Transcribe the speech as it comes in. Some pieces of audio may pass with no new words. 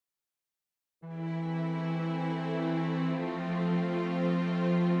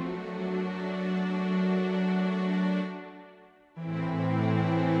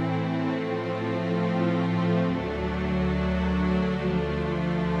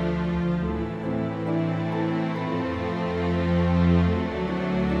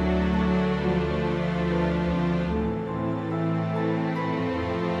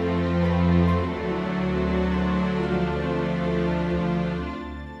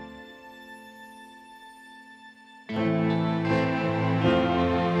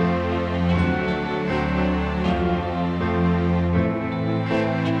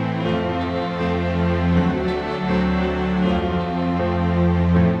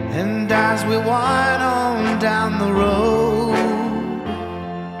as we wind on down the road.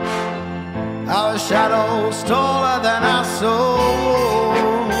 Our shadows taller than our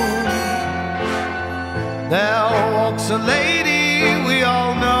soul. There walks a lady we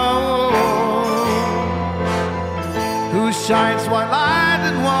all know, who shines white light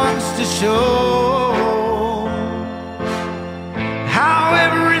and wants to show how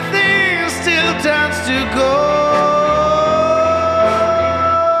everything still turns to gold.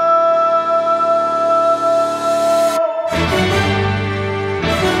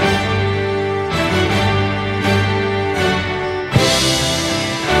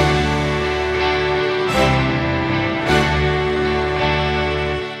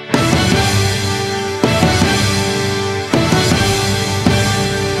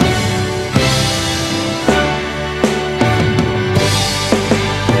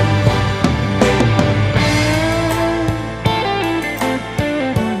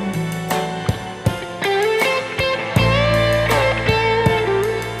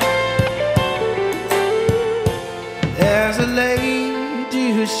 There's a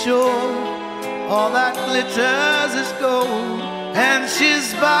lady who's sure all that glitters is gold, and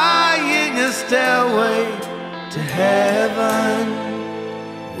she's buying a stairway to heaven.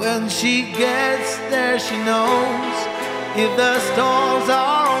 When she gets there, she knows if the stores are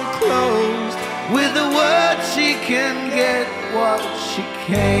all closed, with a word she can get what she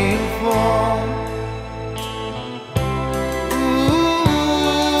came for.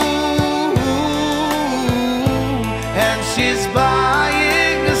 She's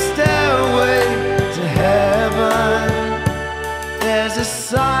buying a stairway to heaven. There's a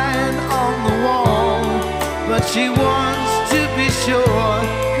sign on the wall, but she wants to be sure,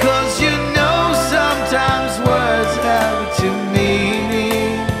 'cause you know sometimes words have two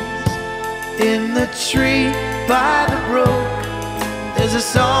meanings. In the tree by the brook, there's a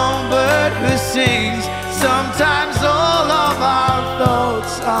songbird who sings. Sometimes all of our